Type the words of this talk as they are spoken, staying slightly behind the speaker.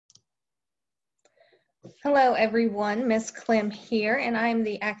Hello everyone, Miss Clem here, and I'm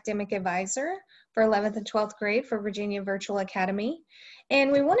the Academic Advisor for 11th and 12th grade for Virginia Virtual Academy.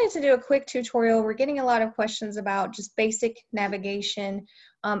 And we wanted to do a quick tutorial. We're getting a lot of questions about just basic navigation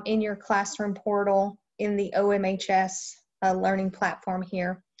in your classroom portal in the OMHS learning platform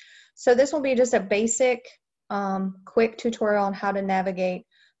here. So this will be just a basic, quick tutorial on how to navigate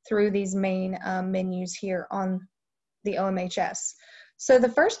through these main menus here on the OMHS. So the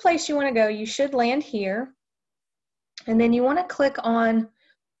first place you want to go, you should land here, and then you want to click on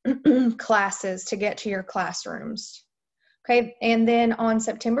classes to get to your classrooms. Okay, and then on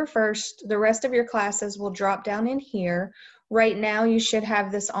September 1st, the rest of your classes will drop down in here. Right now, you should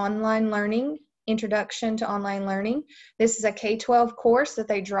have this online learning, Introduction to Online Learning. This is a K-12 course that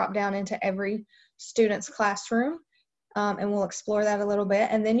they drop down into every student's classroom. And we'll explore that a little bit.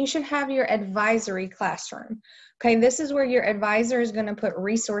 And then you should have your advisory classroom. Okay, this is where your advisor is going to put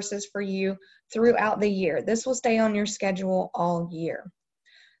resources for you throughout the year. This will stay on your schedule all year.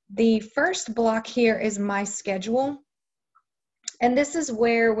 The first block here is My Schedule. And this is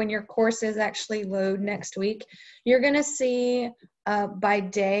where, when your courses actually load next week, you're going to see by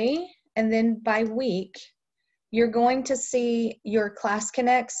day and then by week, you're going to see your class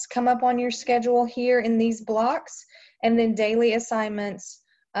connects come up on your schedule here in these blocks, and then daily assignments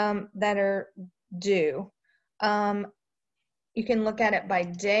that are due. You can look at it by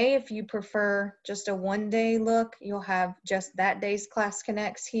day. If you prefer just a one-day look, you'll have just that day's class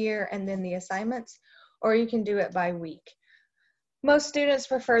connects here and then the assignments, or you can do it by week. Most students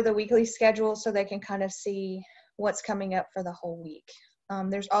prefer the weekly schedule so they can kind of see what's coming up for the whole week.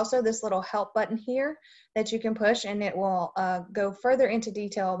 There's also this little help button here that you can push, and it will go further into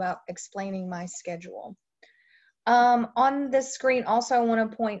detail about explaining my schedule. On this screen also, I want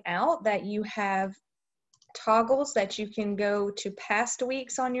to point out that you have toggles that you can go to past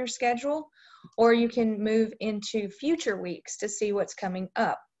weeks on your schedule, or you can move into future weeks to see what's coming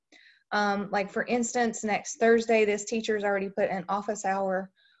up. Like for instance, next Thursday, this teacher's already put an office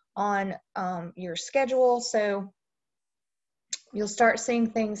hour on your schedule, so you'll start seeing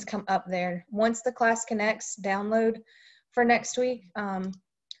things come up there. Once the class connects download for next week,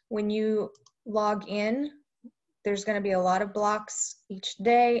 when you log in, there's going to be a lot of blocks each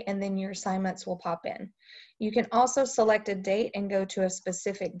day, and then your assignments will pop in. You can also select a date and go to a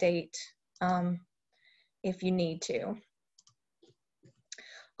specific date if you need to.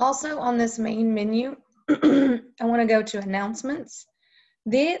 Also on this main menu, I want to go to announcements.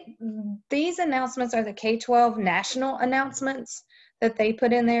 These announcements are the K-12 national announcements that they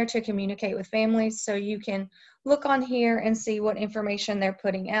put in there to communicate with families, so you can look on here and see what information they're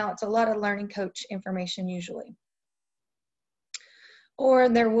putting out. It's a lot of learning coach information usually. Or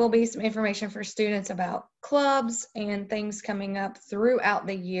there will be some information for students about clubs and things coming up throughout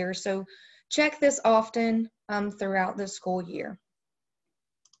the year, so check this often throughout the school year.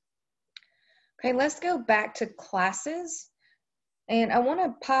 Okay, let's go back to classes. And I want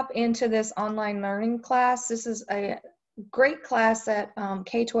to pop into this online learning class. This is a great class that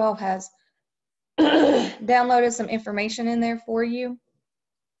K-12 has downloaded some information in there for you.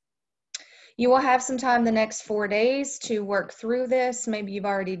 You will have some time the next 4 days to work through this. Maybe you've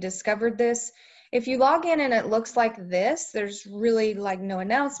already discovered this. If you log in and it looks like this, there's really like no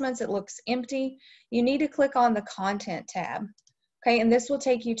announcements, it looks empty, you need to click on the Content tab. Okay, and this will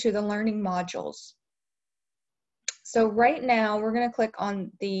take you to the learning modules. So right now, we're going to click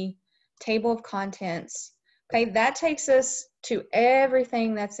on the table of contents. Okay, that takes us to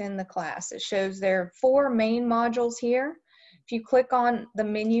everything that's in the class. It shows there are 4 main modules here. If you click on the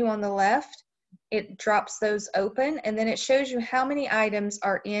menu on the left, it drops those open, and then it shows you how many items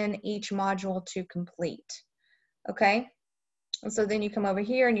are in each module to complete. Okay, and so then you come over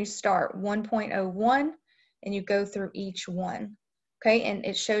here and you start 1.01, and you go through each one. Okay, and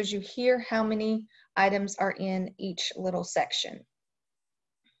it shows you here how many items are in each little section.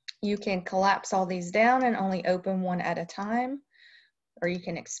 You can collapse all these down and only open one at a time, or you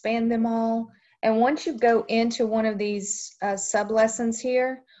can expand them all. And once you go into one of these sub-lessons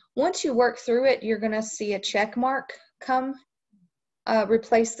here, once you work through it, you're going to see a check mark come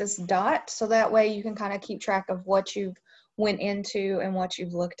replace this dot, so that way you can kind of keep track of what you've went into and what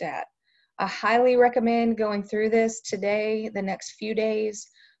you've looked at. I highly recommend going through this today, the next few days,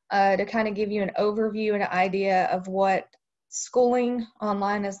 to kind of give you an overview and an idea of what schooling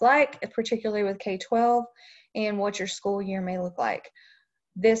online is like, particularly with K-12, and what your school year may look like.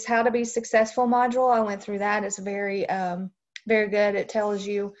 This How to Be Successful module, I went through that. It's very, very good. It tells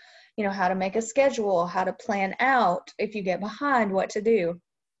you, how to make a schedule, how to plan out if you get behind, what to do.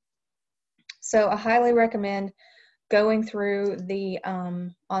 So I highly recommend going through the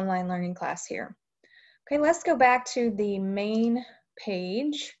online learning class here. Okay, let's go back to the main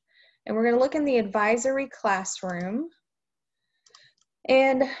page, and we're going to look in the advisory classroom.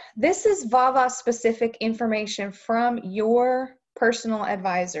 And this is VAVA specific information from your personal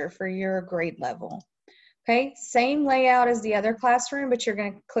advisor for your grade level. Okay, same layout as the other classroom, but you're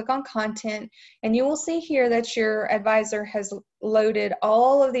going to click on content, and you will see here that your advisor has loaded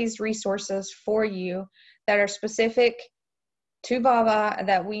all of these resources for you that are specific to VAVA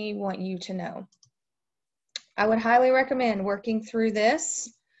that we want you to know. I would highly recommend working through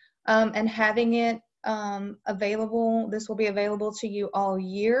this and having it available. This will be available to you all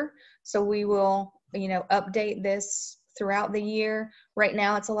year, so we will, update this throughout the year. Right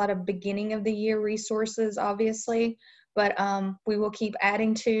now it's a lot of beginning of the year resources, obviously, but we will keep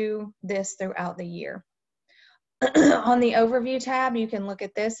adding to this throughout the year. On the overview tab, you can look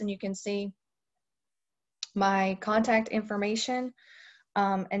at this and you can see my contact information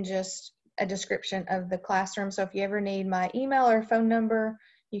and just a description of the classroom. So if you ever need my email or phone number,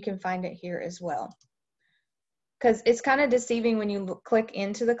 you can find it here as well. Because it's kind of deceiving when you click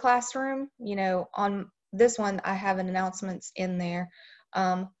into the classroom. On this one, I have an announcements in there.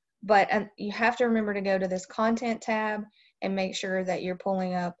 But you have to remember to go to this content tab and make sure that you're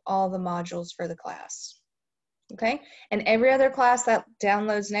pulling up all the modules for the class. Okay, and every other class that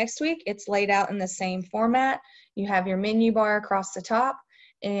downloads next week, it's laid out in the same format. You have your menu bar across the top,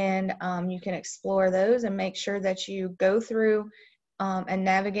 and you can explore those and make sure that you go through and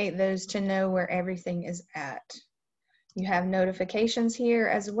navigate those to know where everything is at. You have notifications here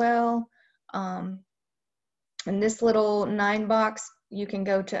as well. And this little 9 box, you can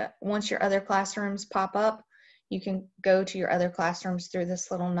go to, once your other classrooms pop up, you can go to your other classrooms through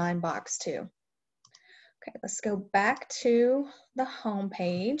this little 9 box too. Okay, let's go back to the home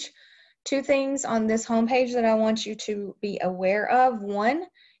page. 2 things on this home page that I want you to be aware of. One,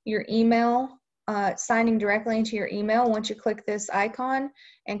 your email, signing directly into your email. Once you click this icon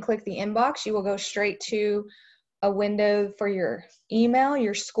and click the inbox, you will go straight to a window for your email,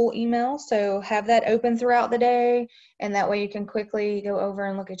 your school email. So have that open throughout the day, and that way you can quickly go over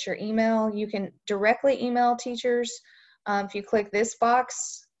and look at your email. You can directly email teachers. If you click this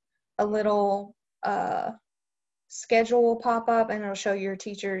box, a little schedule will pop up and it'll show your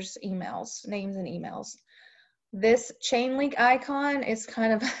teachers' emails, names and emails. This chain link icon is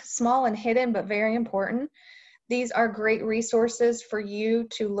kind of small and hidden, but very important. These are great resources for you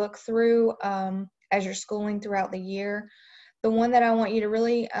to look through as you're schooling throughout the year. The one that I want you to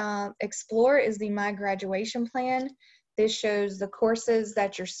really explore is the My Graduation Plan. This shows the courses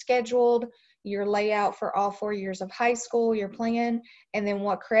that you're scheduled, your layout for all 4 years of high school, your plan, and then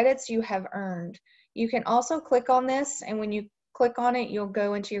what credits you have earned. You can also click on this, and when you click on it, you'll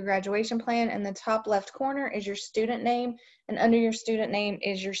go into your graduation plan, and the top left corner is your student name, and under your student name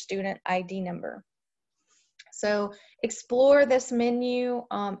is your student ID number. So explore this menu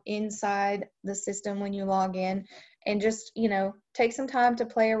inside the system when you log in, and just, take some time to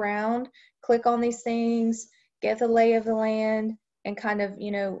play around, click on these things, get the lay of the land, and kind of,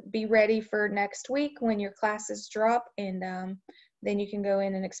 be ready for next week when your classes drop, and then you can go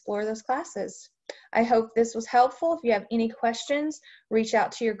in and explore those classes. I hope this was helpful. If you have any questions, reach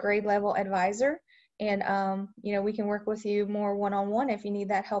out to your grade level advisor, and we can work with you more one-on-one if you need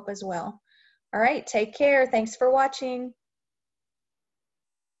that help as well. All right, take care. Thanks for watching.